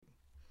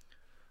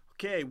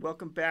Okay,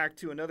 welcome back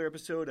to another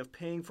episode of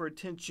Paying for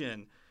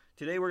Attention.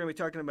 Today we're going to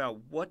be talking about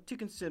what to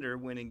consider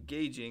when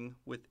engaging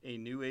with a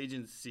new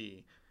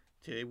agency.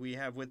 Today we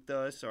have with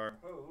us our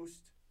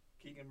host,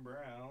 Keegan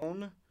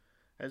Brown,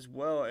 as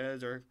well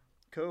as our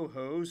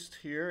co-host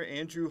here,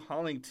 Andrew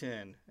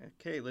Hollington.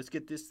 Okay, let's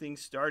get this thing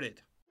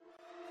started.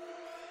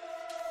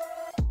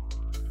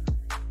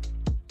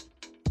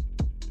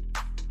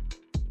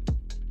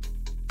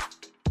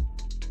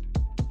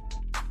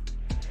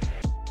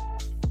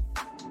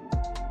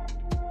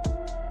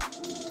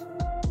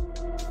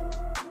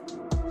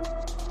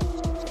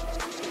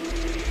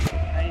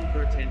 Paying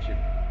for attention.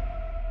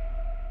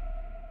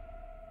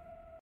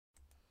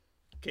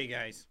 Okay,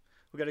 guys,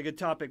 we got a good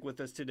topic with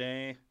us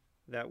today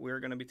that we're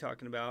going to be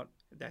talking about.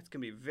 That's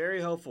going to be very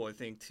helpful, I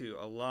think, to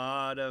a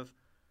lot of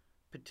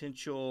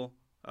potential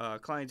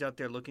clients out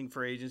there looking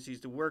for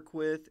agencies to work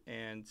with.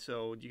 And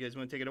so, do you guys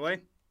want to take it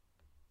away?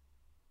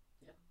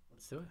 Yeah,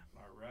 let's do it.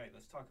 All right,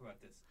 let's talk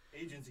about this.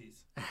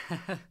 Agencies.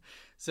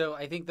 So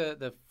I think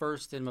the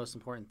first and most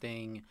important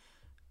thing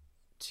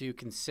to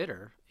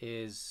consider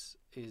is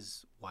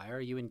why are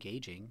you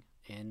engaging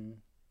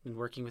in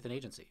working with an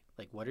agency?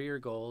 Like, what are your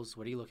goals?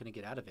 What are you looking to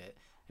get out of it?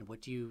 And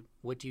what do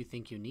you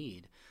think you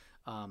need?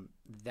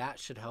 That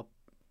should help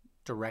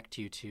direct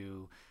you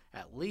to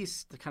at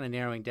least the kind of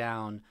narrowing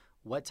down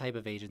what type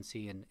of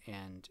agency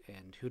and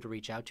who to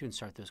reach out to and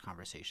start those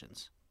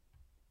conversations.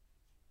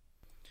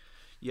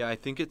 Yeah, I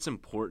think it's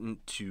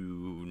important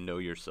to know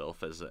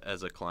yourself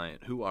as a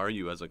client. Who are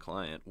you as a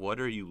client? What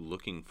are you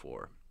looking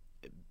for?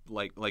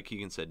 Like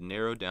Keegan said,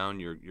 narrow down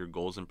your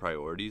goals and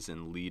priorities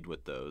and lead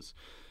with those.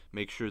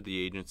 Make sure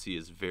the agency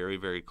is very,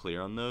 very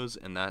clear on those,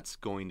 and that's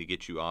going to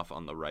get you off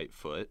on the right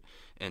foot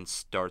and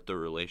start the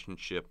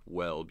relationship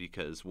well,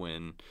 because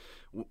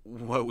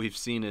what we've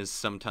seen is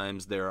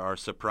sometimes there are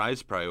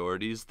surprise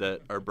priorities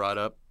that are brought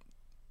up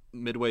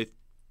midway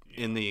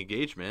in the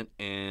engagement,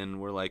 and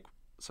we're like,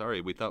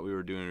 sorry, we thought we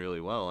were doing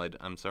really well.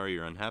 I'm sorry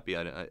you're unhappy.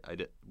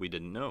 We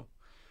didn't know.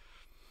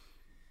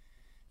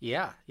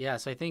 Yeah.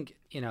 So I think,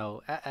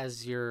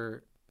 as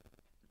you're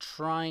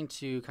trying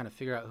to kind of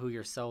figure out who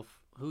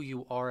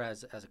you are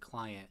as a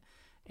client,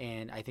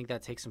 and I think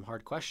that takes some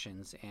hard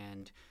questions,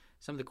 and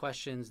some of the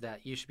questions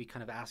that you should be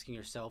kind of asking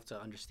yourself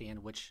to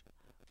understand which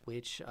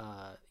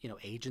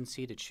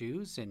agency to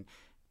choose. And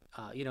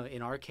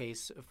in our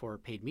case for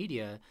paid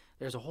media,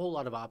 there's a whole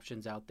lot of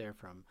options out there,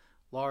 from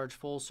large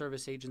full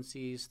service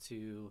agencies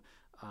to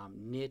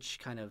niche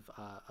kind of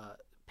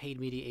paid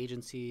media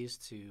agencies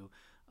to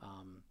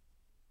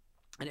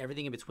and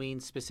everything in between,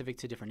 specific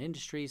to different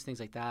industries,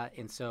 things like that.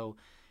 And so,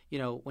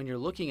 when you're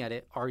looking at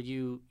it, are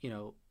you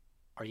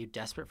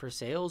desperate for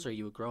sales? Are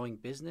you a growing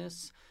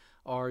business?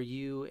 Are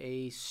you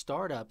a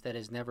startup that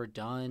has never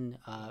done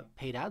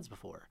paid ads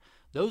before?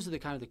 Those are the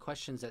kind of the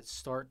questions that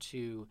start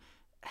to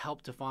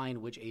help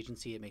define which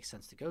agency it makes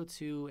sense to go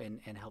to,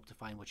 and help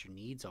define what your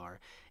needs are.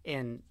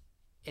 And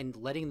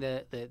letting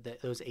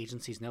those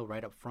agencies know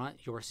right up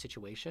front your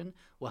situation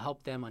will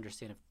help them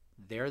understand if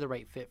they're the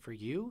right fit for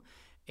you.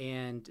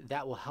 And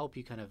that will help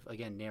you kind of,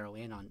 again, narrow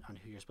in on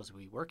who you're supposed to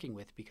be working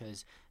with.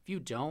 Because if you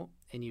don't,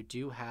 and you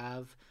do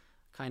have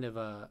kind of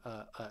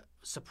a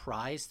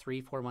surprise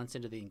 3-4 months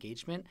into the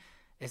engagement,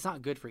 it's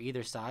not good for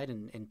either side,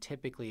 and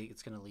typically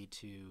it's going to lead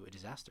to a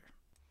disaster.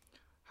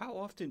 How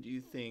often do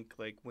you think,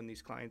 like, when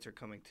these clients are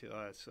coming to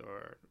us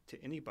or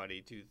to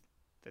anybody,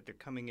 that they're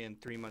coming in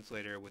 3 months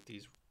later with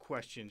these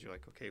questions? You're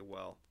like, okay,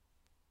 well,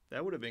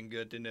 that would have been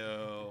good to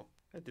know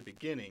at the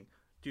beginning.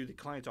 Do the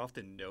clients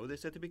often know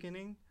this at the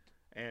beginning?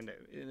 And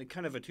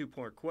kind of a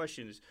two-part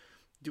question is,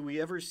 do we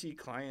ever see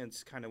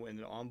clients kind of in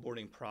the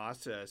onboarding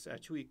process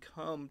actually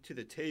come to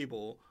the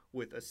table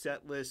with a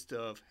set list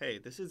of, hey,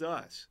 this is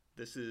us.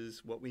 This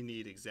is what we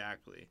need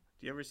exactly.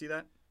 Do you ever see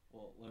that?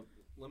 Well,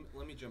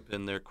 let me jump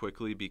in there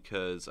quickly,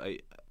 because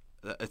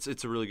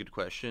it's a really good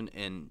question,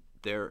 and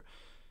there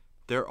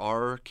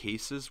are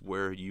cases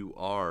where you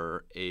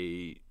are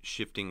a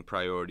shifting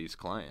priorities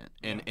client,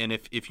 and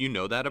if you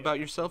know that about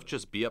yourself,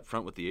 just be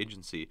upfront with the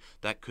agency.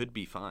 That could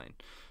be fine.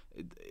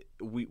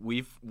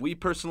 We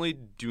personally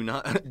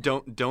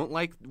don't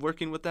like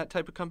working with that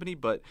type of company,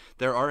 but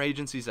there are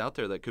agencies out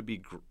there that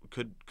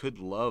could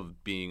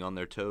love being on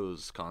their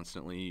toes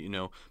constantly.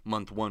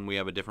 Month 1 we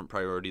have a different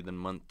priority than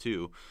month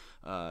 2.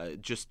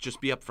 Just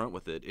be upfront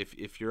with it.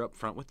 If you're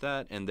upfront with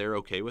that and they're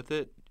okay with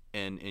it,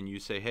 and you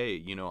say,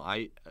 hey,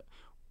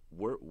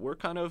 we're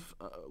kind of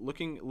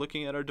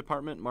looking at our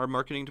department, our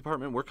marketing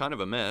department. We're kind of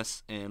a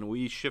mess, and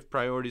we shift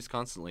priorities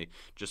constantly.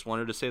 Just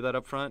wanted to say that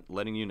up front,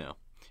 letting you know.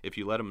 If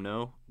you let them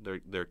know,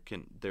 there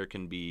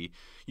can be,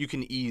 you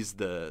can ease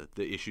the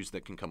issues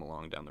that can come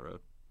along down the road.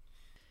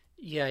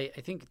 Yeah,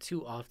 I think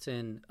too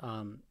often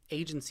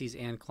agencies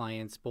and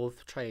clients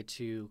both try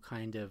to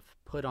kind of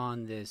put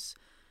on this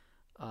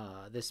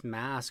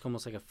mask,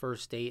 almost like a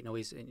first date, and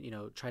always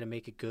try to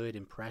make a good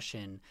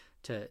impression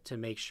to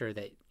make sure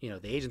that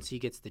the agency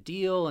gets the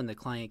deal and the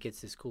client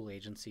gets this cool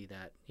agency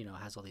that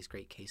has all these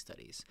great case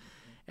studies.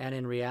 Mm-hmm. And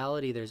in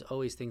reality, there's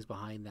always things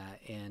behind that,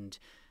 and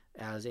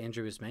as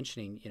Andrew was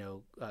mentioning,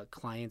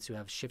 clients who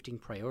have shifting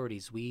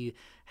priorities, we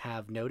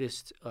have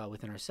noticed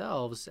within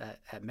ourselves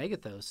at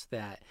Megathos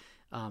that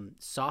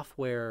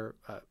software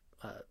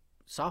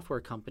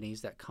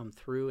companies that come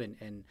through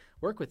and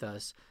work with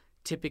us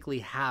typically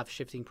have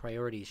shifting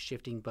priorities,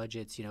 shifting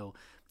budgets.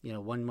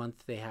 1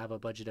 month they have a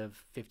budget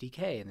of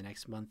 $50K, and the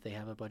next month they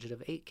have a budget of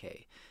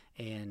 $8K,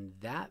 and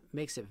that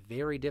makes it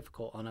very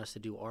difficult on us to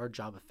do our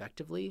job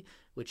effectively,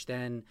 which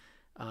then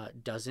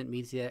doesn't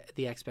meet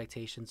the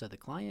expectations of the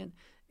client,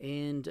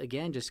 and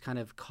again just kind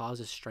of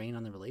causes strain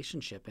on the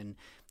relationship. And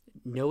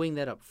knowing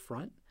that up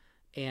front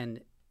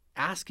and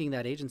asking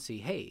that agency,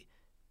 hey,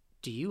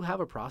 do you have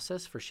a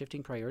process for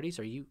shifting priorities?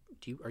 Are you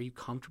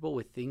comfortable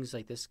with things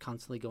like this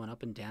constantly going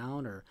up and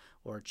down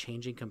or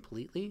changing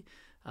completely?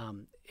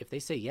 If they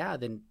say yeah,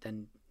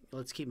 then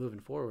let's keep moving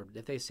forward.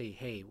 If they say,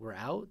 hey, we're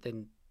out,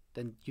 then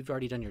you've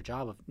already done your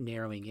job of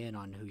narrowing in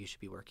on who you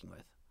should be working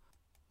with.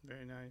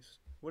 Very nice.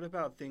 What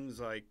about things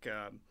like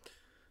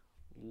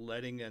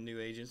letting a new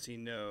agency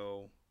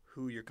know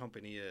who your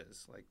company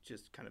is, like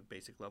just kind of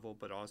basic level,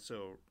 but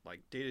also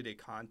like day-to-day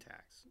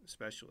contacts,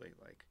 especially,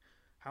 like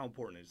how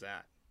important is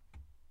that?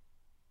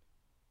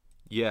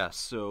 Yeah,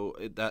 so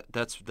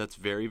that's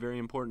very, very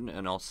important,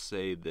 and I'll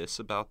say this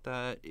about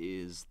that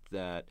is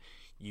that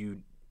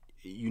you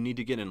need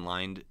to get in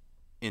line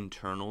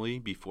internally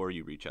before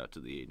you reach out to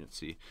the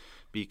agency,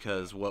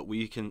 because what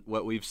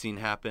we've seen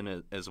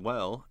happen as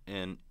well,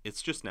 and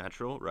it's just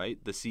natural,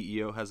 right? The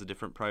CEO has a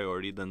different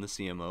priority than the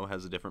CMO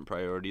has a different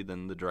priority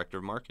than the director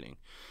of marketing,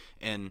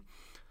 and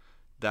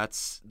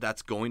that's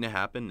going to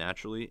happen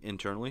naturally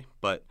internally.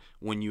 But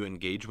when you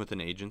engage with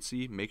an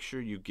agency, make sure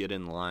you get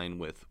in line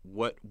with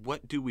what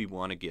do we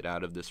want to get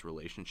out of this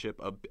relationship.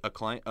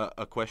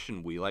 A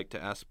question we like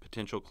to ask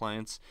potential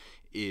clients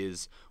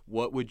is,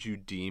 what would you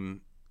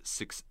deem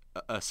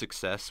a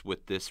success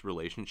with this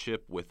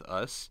relationship with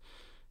us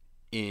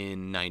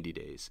in 90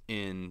 days,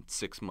 in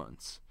 6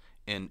 months?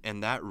 And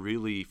that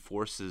really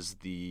forces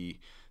the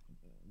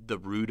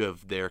root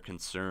of their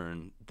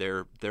concern,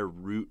 their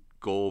root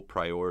goal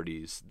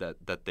priorities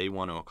that they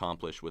want to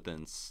accomplish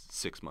within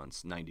 6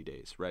 months, 90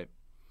 days, right?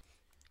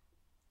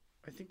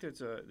 I think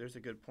there's a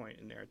good point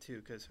in there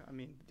too, because I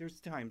mean,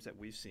 there's times that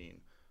we've seen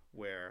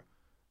where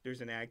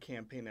there's an ad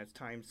campaign that's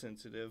time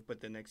sensitive,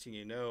 but the next thing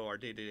you know, our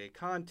day-to-day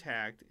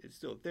contact is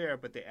still there,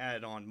 but they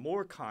added on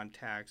more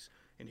contacts,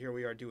 and here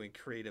we are doing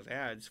creative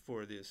ads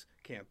for this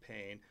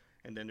campaign,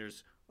 and then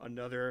there's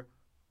another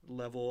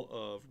level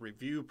of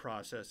review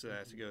process that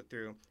has to go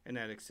through, and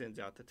that extends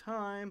out the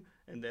time,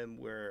 and then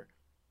we're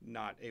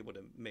not able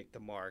to make the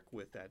mark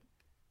with that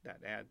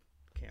ad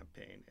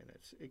campaign, and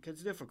it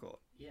gets difficult.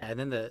 Yeah, and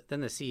then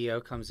the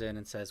CEO comes in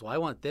and says, well, I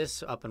want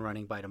this up and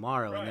running by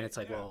tomorrow. And then it's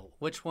like, well,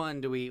 which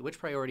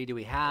priority do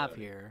we have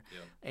here?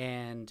 Yeah.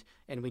 And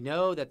we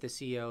know that the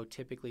CEO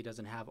typically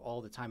doesn't have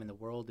all the time in the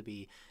world to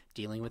be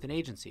dealing with an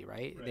agency,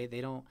 right?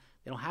 They don't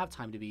have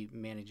time to be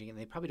managing it, and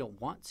they probably don't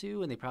want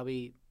to, and they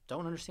probably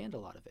don't understand a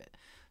lot of it.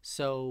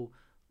 So,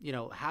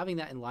 having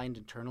that aligned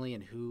internally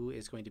and who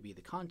is going to be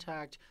the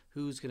contact,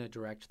 who's going to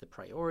direct the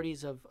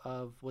priorities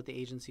of what the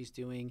agency's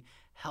doing,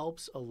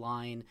 helps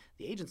align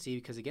the agency,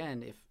 because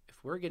again, if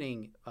we're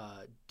getting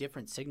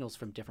different signals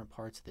from different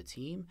parts of the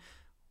team,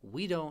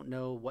 we don't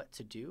know what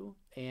to do,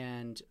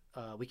 and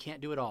we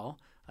can't do it all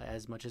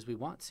as much as we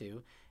want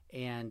to,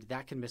 and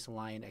that can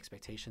misalign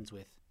expectations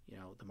with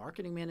the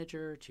marketing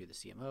manager to the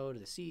CMO to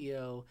the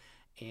CEO,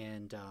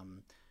 and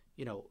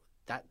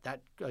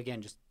that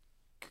again just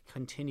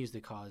continues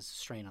to cause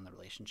strain on the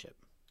relationship.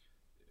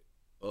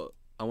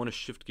 I want to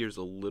shift gears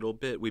a little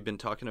bit. We've been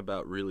talking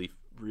about really,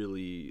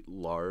 really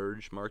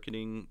large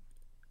marketing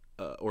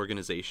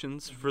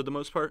organizations for the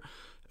most part.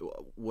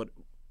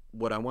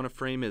 What I want to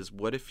frame is,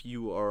 what if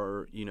you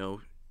are,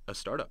 a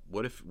startup?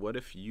 What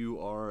if you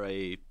are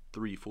a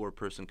 3-4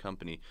 person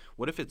company?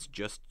 What if it's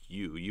just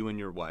you and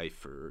your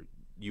wife, or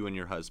you and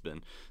your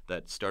husband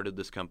that started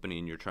this company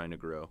and you're trying to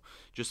grow?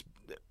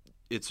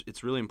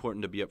 It's really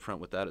important to be upfront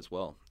with that as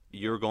well.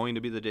 You're going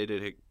to be the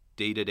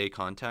day-to-day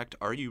contact.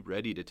 Are you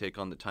ready to take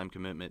on the time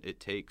commitment it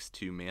takes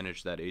to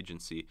manage that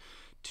agency,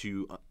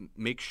 to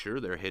make sure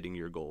they're hitting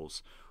your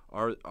goals?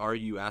 Are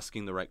you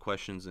asking the right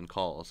questions and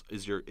calls?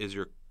 Is your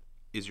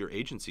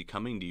agency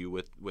coming to you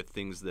with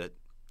things that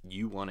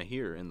you want to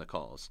hear in the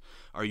calls?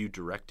 Are you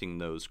directing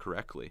those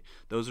correctly?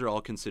 Those are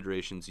all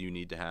considerations you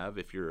need to have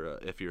if you're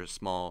a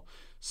small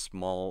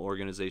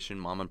organization,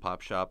 mom and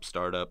pop shop,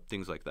 startup,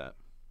 things like that.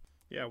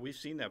 Yeah, we've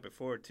seen that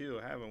before too,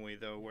 haven't we,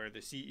 though, where the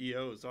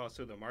CEO is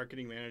also the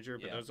marketing manager,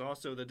 but there's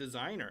also the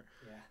designer.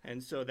 Yeah.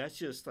 And so that's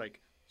just like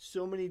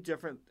so many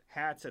different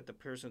hats that the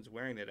person's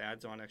wearing that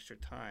adds on extra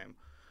time.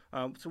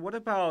 So what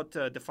about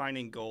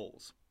defining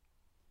goals?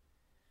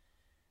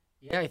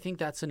 Yeah, I think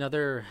that's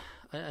another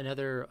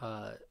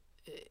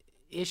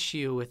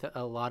issue with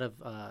a lot of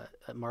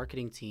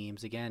marketing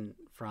teams. Again,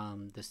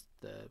 from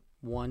the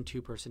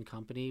 1-2 person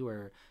company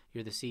where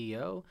you're the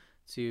CEO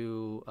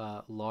to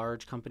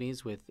large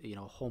companies with a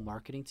whole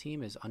marketing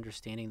team, is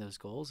understanding those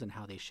goals and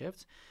how they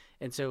shift.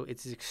 And so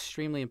it's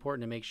extremely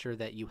important to make sure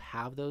that you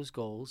have those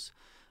goals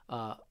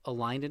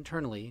aligned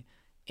internally,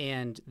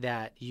 and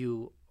that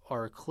you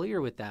are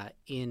clear with that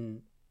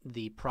in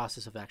the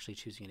process of actually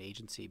choosing an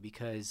agency.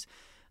 Because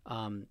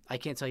I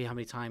can't tell you how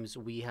many times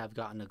we have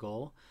gotten a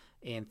goal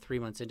and 3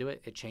 months into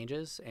it, it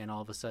changes, and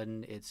all of a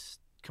sudden it's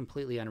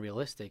completely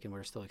unrealistic and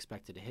we're still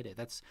expected to hit it.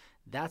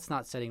 That's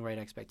not setting right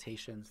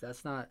expectations.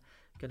 That's not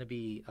going to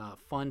be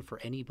fun for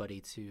anybody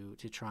to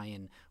try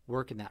and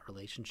work in that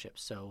relationship.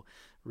 So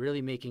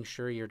really making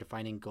sure you're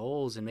defining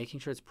goals and making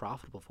sure it's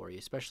profitable for you,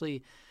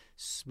 especially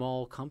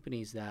small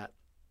companies that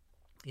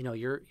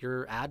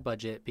your ad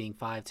budget being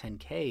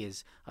 5-10K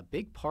is a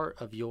big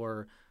part of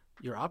your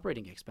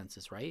operating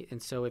expenses, right?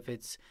 And so if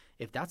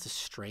that's a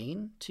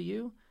strain to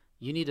you,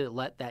 you need to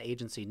let that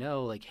agency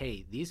know, like,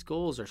 hey, these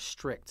goals are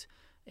strict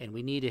and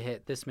we need to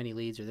hit this many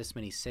leads or this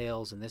many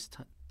sales in this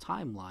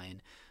timeline.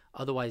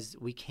 Otherwise,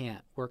 we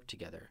can't work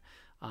together.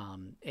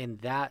 And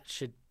that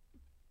should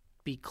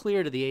be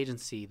clear to the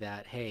agency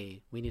that,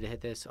 hey, we need to hit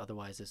this.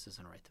 Otherwise, this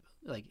isn't right.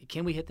 Like,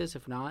 can we hit this?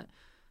 If not,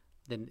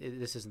 then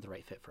this isn't the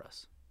right fit for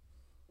us.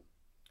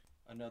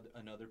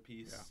 Another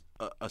piece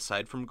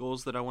aside from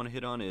goals that I want to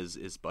hit on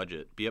is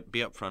budget. Be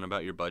upfront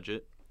about your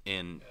budget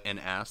and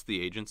ask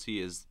the agency,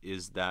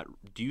 is that,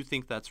 do you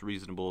think that's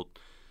reasonable?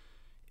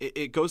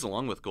 It goes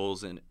along with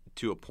goals and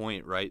to a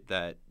point, right?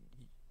 That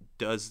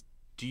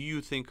do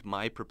you think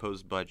my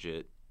proposed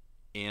budget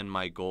and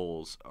my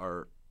goals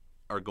are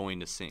going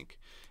to sync?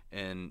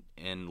 And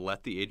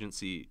let the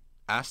agency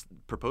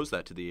propose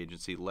that to the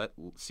agency.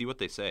 See what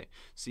they say.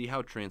 See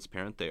how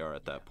transparent they are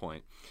at that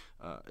point.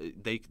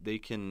 They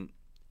can.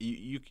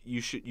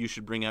 You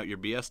should bring out your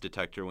BS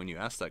detector when you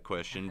ask that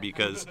question,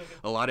 because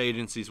a lot of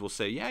agencies will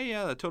say,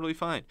 yeah, that's totally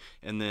fine,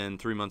 and then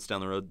 3 months down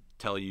the road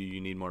tell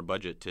you need more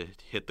budget to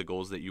hit the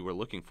goals that you were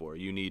looking for.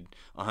 You need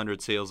 100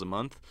 sales a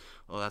month.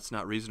 Well, that's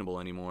not reasonable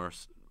anymore.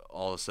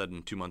 All of a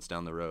sudden, 2 months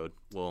down the road,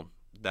 well,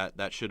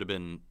 that should have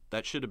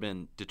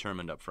been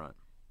determined up front.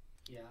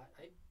 Yeah,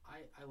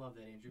 I love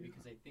that, Andrew,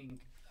 because I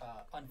think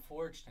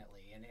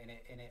unfortunately, and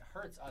it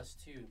hurts us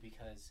too,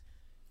 because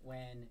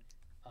when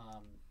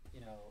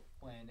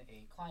when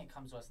a client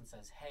comes to us and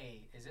says,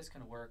 hey, is this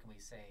going to work? And we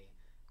say,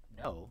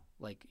 no,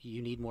 like,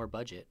 you need more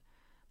budget.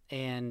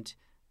 And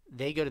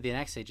they go to the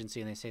next agency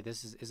and they say,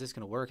 is this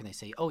going to work? And they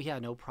say, oh yeah,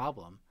 no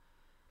problem.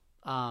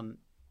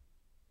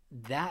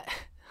 That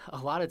a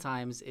lot of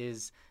times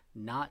is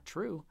not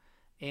true.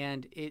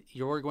 And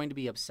you're going to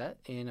be upset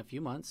in a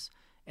few months.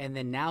 And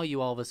then now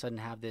you all of a sudden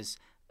have this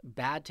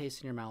bad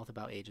taste in your mouth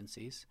about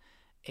agencies.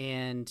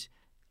 And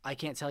I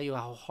can't tell you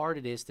how hard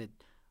it is to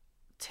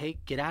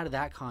get out of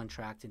that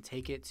contract and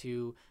take it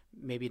to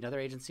maybe another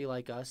agency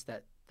like us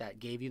that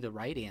gave you the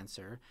right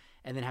answer,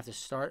 and then have to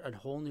start a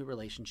whole new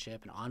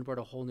relationship and onboard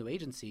a whole new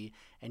agency,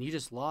 and you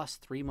just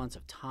lost 3 months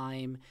of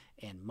time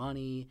and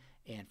money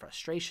and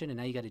frustration, and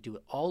now you got to do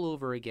it all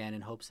over again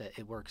in hopes that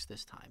it works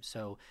this time.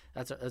 So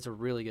that's a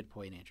really good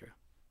point, Andrew.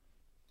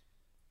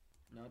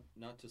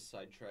 Not to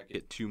sidetrack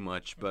it too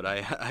much, but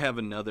I have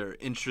another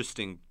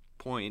interesting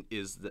point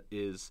is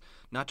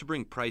not to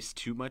bring price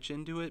too much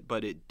into it,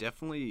 but it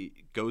definitely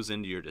goes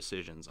into your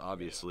decisions,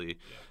 obviously.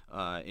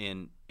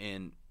 And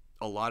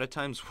a lot of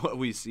times what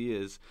we see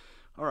is,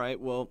 all right,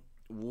 well,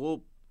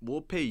 we'll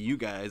pay you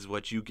guys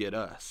what you get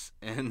us.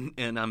 And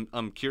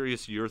I'm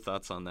curious your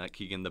thoughts on that,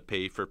 Keegan, the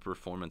pay for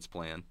performance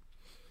plan.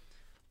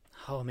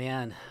 Oh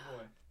man.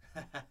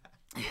 Oh,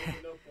 boy.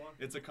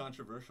 It's a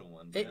controversial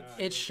one.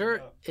 It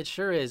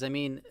sure is. I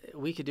mean,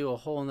 we could do a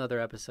whole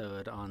nother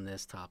episode on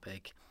this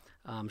topic.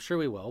 I'm sure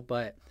we will,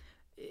 but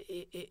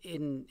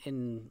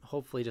in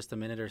hopefully just a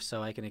minute or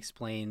so, I can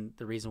explain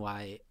the reason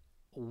why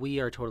we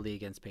are totally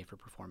against pay for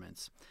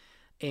performance.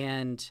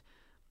 And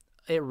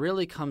it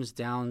really comes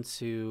down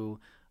to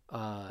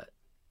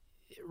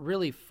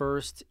really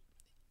first,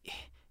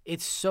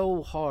 it's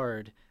so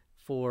hard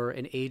for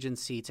an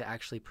agency to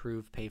actually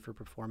prove pay for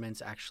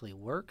performance actually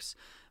works,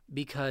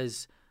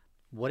 because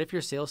what if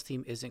your sales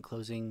team isn't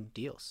closing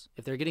deals?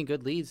 If they're getting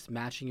good leads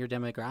matching your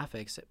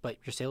demographics, but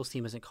your sales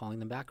team isn't calling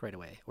them back right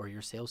away, or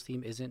your sales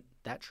team isn't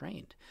that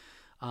trained,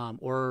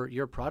 or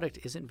your product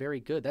isn't very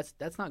good,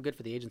 that's not good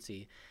for the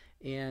agency.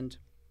 And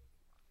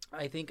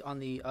I think on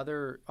the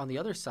other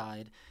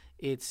side,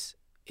 it's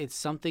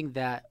something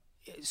that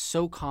is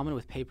so common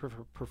with pay for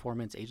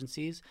performance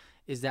agencies,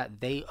 is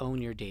that they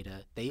own your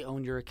data, they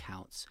own your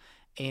accounts,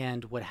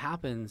 and what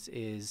happens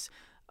is,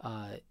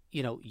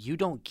 you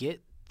don't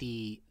get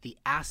the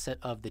asset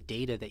of the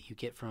data that you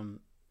get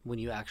from when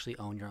you actually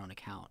own your own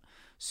account.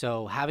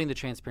 So having the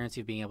transparency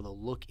of being able to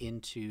look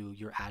into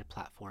your ad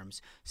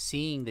platforms,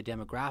 seeing the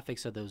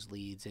demographics of those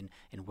leads and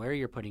where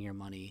you're putting your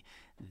money,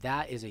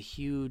 that is a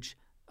huge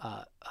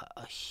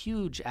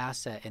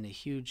asset and a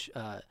huge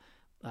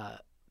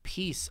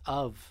piece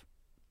of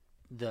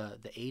the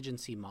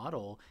agency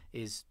model,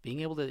 is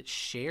being able to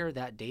share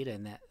that data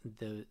and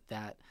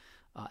that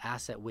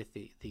asset with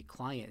the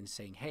client and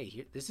saying,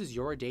 hey, this is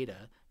your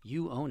data,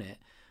 you own it.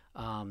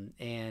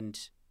 And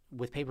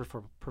with pay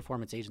for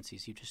performance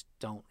agencies, you just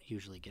don't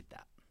usually get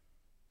that.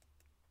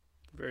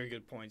 Very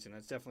good points, and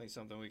that's definitely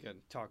something we can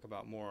talk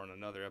about more on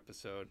another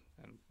episode,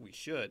 and we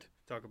should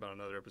talk about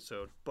another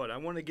episode. But I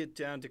want to get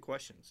down to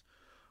questions.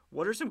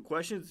 What are some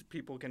questions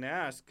people can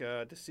ask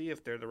to see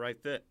if they're the right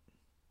fit?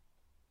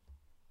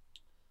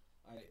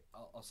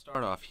 I'll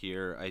start off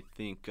here. I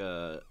think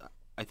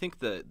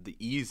the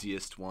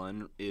easiest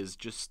one is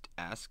just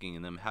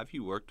asking them, have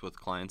you worked with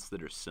clients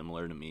that are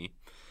similar to me?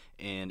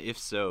 And if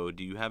so,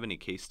 do you have any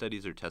case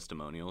studies or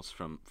testimonials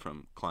from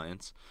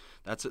clients?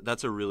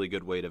 That's a really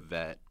good way to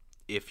vet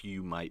if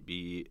you might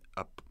be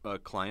a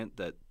client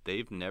that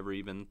they've never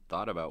even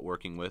thought about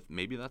working with.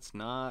 Maybe that's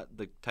not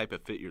the type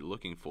of fit you're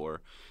looking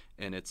for,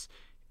 and it's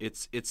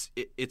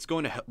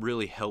going to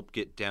really help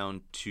get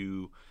down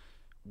to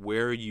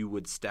where you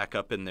would stack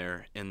up in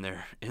their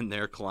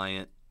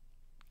client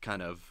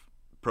kind of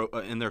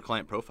in their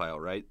client profile,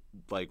 right?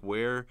 Like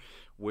where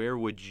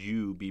would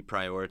you be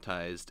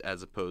prioritized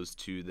as opposed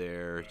to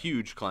their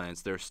huge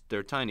clients,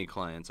 their tiny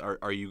clients?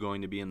 Are you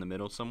going to be in the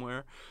middle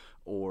somewhere?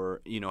 Or,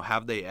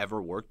 have they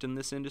ever worked in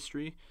this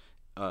industry?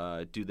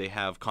 Do they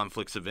have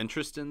conflicts of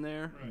interest in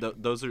there? Right.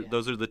 Those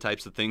are the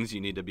types of things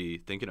you need to be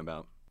thinking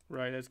about.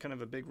 Right, it's kind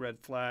of a big red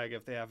flag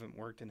if they haven't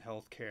worked in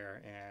healthcare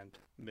and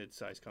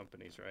mid-sized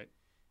companies, right?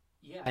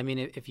 Yeah, I mean,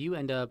 if you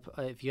end up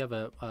if you have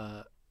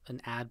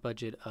an ad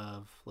budget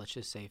of, let's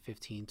just say,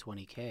 15,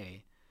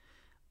 20K,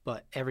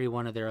 but every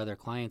one of their other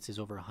clients is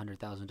over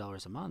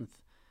 $100,000 a month,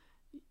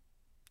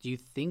 do you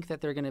think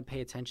that they're going to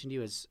pay attention to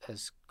you as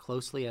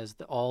closely as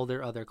all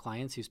their other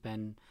clients who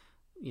spend,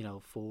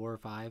 4,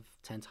 5,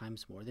 10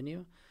 times more than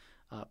you?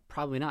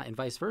 Probably not. And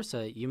vice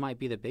versa, you might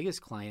be the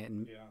biggest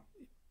client,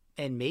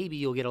 and maybe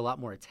you'll get a lot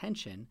more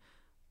attention.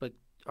 But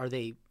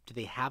do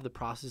they have the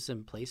process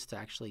in place to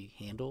actually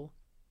handle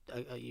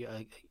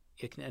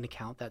an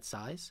account that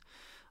size?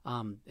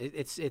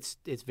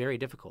 It's very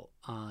difficult,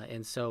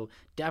 and so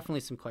definitely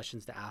some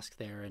questions to ask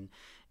there.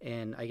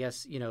 And I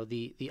guess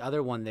the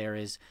other one there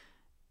is,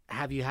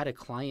 have you had a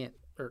client,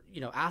 or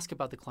ask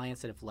about the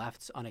clients that have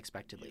left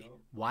unexpectedly? Yeah.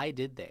 Why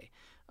did they?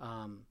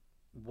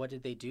 What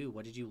did they do?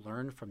 What did you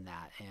learn from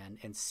that?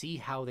 And see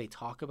how they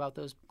talk about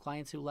those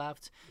clients who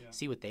left. Yeah.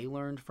 See what they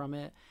learned from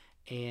it.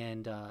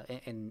 And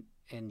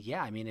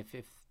yeah, I mean,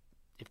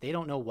 if they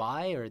don't know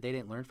why, or they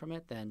didn't learn from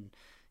it, then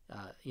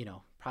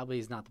probably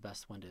is not the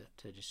best one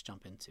to just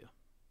jump into.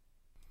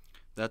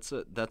 That's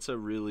a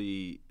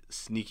really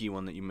sneaky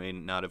one that you may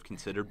not have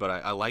considered, but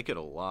I like it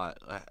a lot.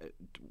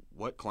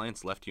 What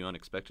clients left you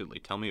unexpectedly?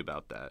 Tell me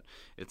about that.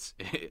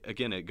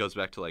 Again, it goes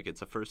back to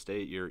it's a first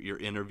date. You're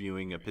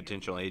interviewing a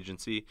potential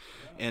agency,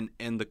 yeah.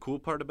 and the cool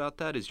part about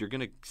that is you're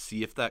going to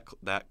see if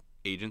that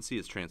agency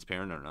is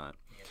transparent or not.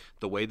 Yeah.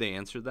 The way they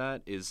answer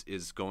that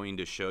is going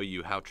to show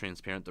you how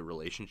transparent the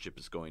relationship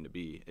is going to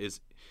be.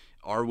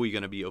 Are we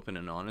going to be open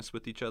and honest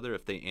with each other?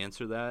 If they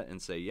answer that and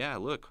say, yeah,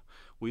 look,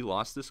 we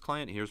lost this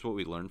client, here's what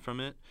we learned from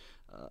it,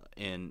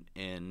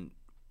 and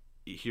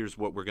here's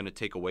what we're going to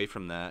take away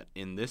from that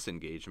in this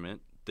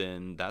engagement,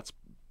 then that's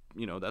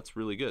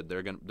really good.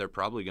 They're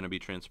probably going to be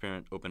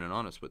transparent, open, and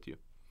honest with you.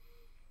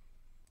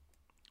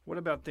 What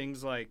about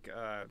things like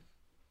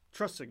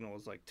trust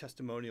signals, like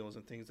testimonials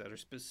and things that are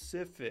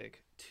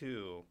specific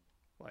to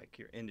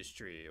your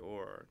industry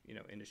or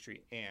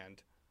industry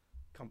and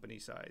company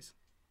size?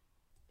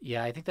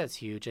 Yeah, I think that's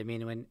huge. I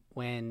mean,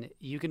 when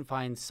you can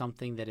find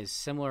something that is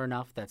similar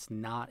enough that's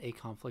not a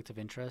conflict of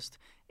interest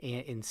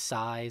in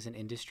size and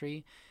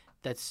industry,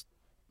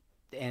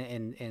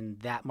 and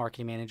that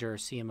marketing manager or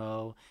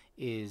CMO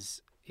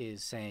is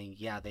saying,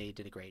 yeah, they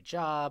did a great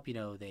job.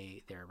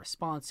 They're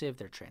responsive,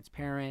 they're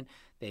transparent,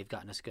 they've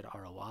gotten us good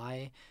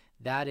ROI.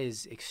 That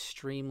is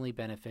extremely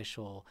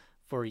beneficial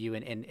for you,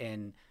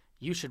 and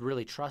you should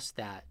really trust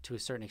that to a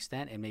certain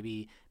extent. And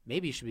maybe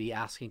you should be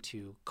asking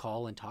to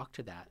call and talk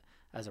to that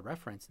as a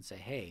reference and say,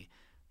 hey,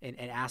 and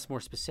ask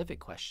more specific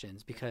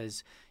questions,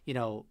 because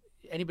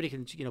anybody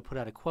can put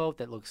out a quote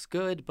that looks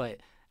good, but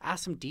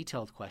ask some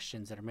detailed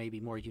questions that are maybe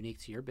more unique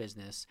to your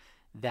business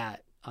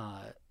that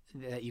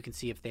you can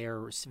see if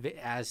they're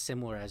as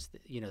similar as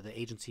the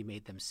agency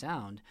made them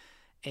sound,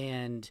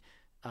 and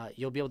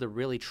you'll be able to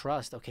really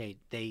trust, okay,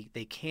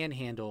 they can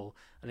handle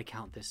an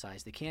account this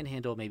size, they can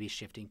handle maybe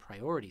shifting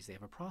priorities, they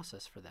have a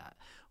process for that,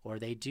 or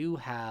they do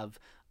have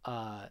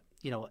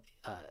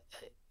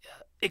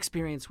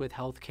experience with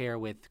healthcare,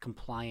 with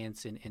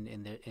compliance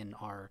in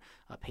our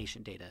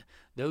patient data.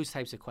 Those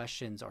types of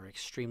questions are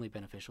extremely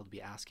beneficial to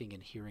be asking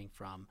and hearing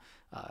from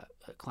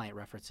client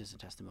references and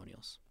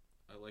testimonials.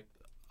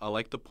 I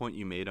like the point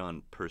you made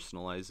on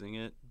personalizing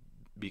it,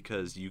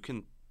 because you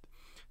can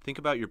think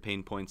about your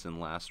pain points in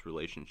last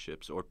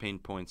relationships or pain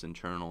points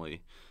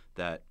internally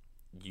that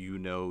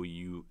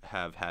you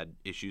have had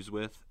issues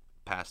with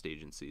past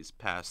agencies,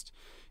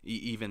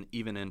 even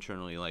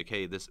internally, like,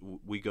 hey,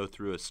 we go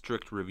through a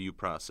strict review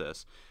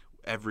process.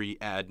 Every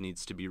ad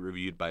needs to be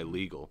reviewed by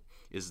legal.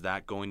 Is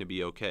that going to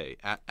be okay?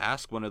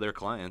 Ask one of their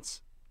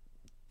clients,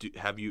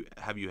 have you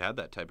had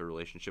that type of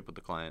relationship with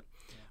the client,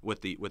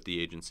 with the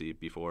agency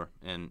before,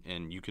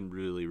 and you can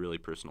really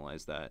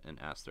personalize that and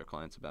ask their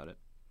clients about it.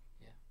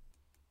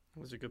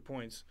 Those are good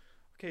points.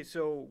 Okay,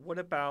 so what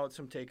about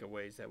some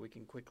takeaways that we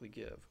can quickly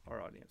give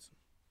our audience?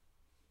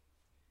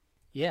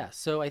 Yeah,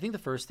 so I think the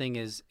first thing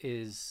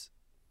is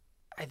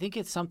I think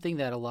it's something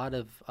that a lot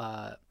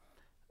of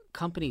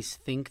companies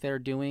think they're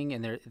doing,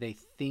 and they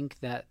think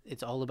that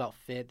it's all about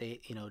fit. They,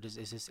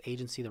 is this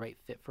agency the right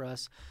fit for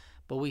us?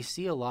 But we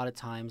see a lot of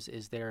times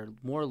is they're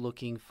more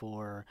looking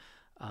for,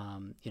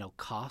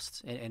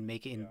 costs and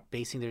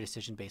basing their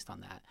decision based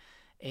on that.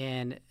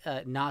 And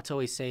not to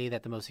always say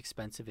that the most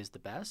expensive is the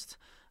best,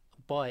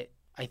 but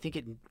I think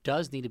it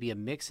does need to be a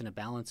mix and a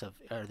balance of,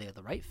 are they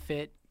the right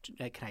fit?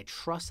 Can I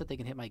trust that they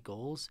can hit my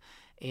goals?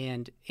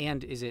 And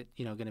is it,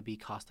 going to be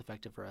cost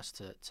effective for us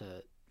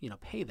to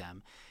pay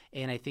them?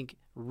 And I think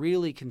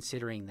really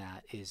considering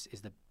that is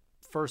the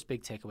first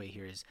big takeaway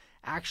here, is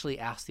actually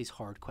ask these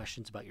hard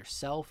questions about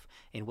yourself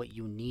and what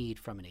you need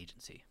from an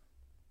agency.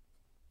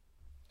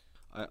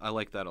 I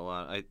like that a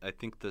lot. I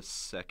think the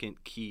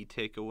second key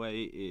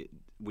takeaway,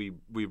 we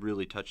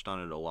really touched on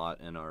it a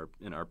lot in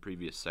our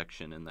previous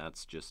section, and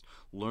that's just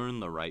learn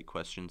the right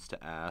questions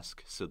to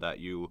ask so that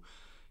you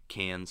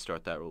can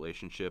start that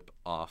relationship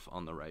off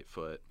on the right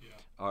foot.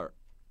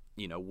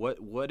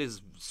 What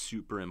is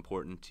super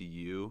important to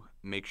you?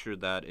 Make sure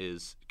that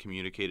is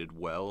communicated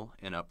well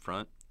and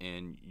upfront,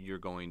 and you're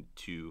going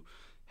to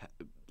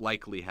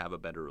likely have a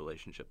better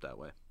relationship that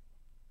way.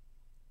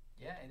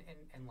 Yeah,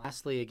 and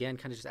lastly, again,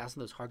 kind of just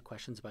asking those hard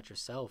questions about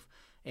yourself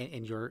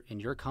and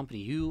your company.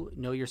 You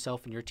know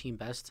yourself and your team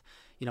best.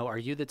 Are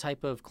you the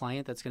type of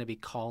client that's going to be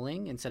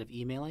calling instead of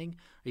emailing?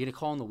 Are you going to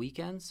call on the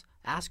weekends?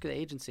 Ask the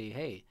agency,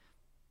 hey,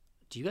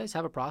 do you guys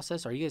have a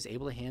process? Are you guys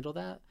able to handle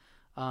that?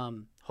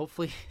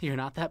 Hopefully you're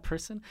not that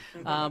person,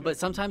 but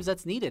sometimes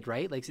that's needed,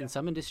 right? Like in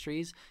some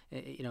industries,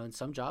 in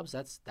some jobs,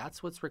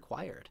 that's what's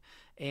required.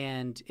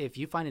 And if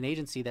you find an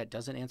agency that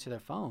doesn't answer their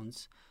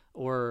phones,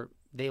 or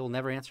they will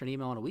never answer an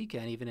email on a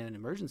weekend, even in an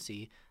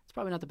emergency, it's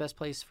probably not the best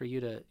place for you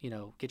to,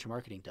 get your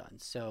marketing done.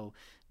 So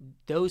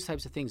those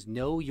types of things,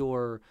 know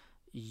your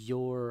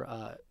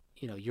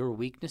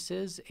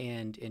weaknesses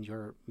and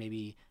your,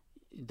 maybe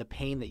the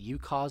pain that you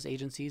cause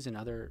agencies and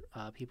other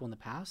people in the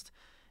past,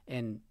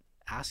 and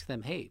ask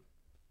them, hey,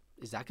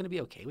 is that going to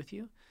be okay with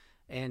you?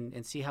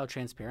 And see how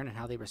transparent and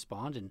how they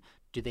respond, and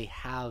do they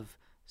have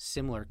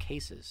similar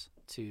cases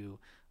to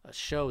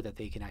show that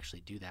they can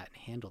actually do that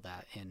and handle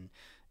that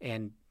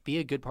and be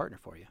a good partner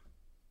for you.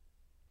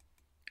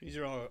 These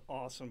are all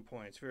awesome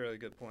points, really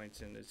good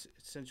points, and it's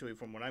essentially,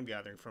 from what I'm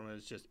gathering from it,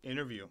 is just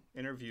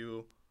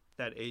interview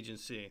that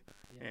agency,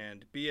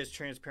 and be as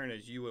transparent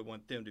as you would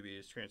want them to be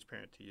as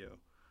transparent to you.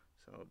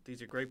 So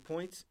these are great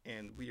points,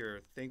 and we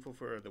are thankful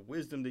for the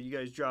wisdom that you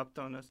guys dropped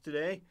on us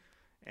today,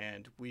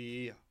 and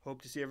we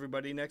hope to see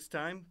everybody next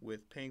time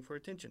with Paying for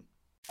Attention.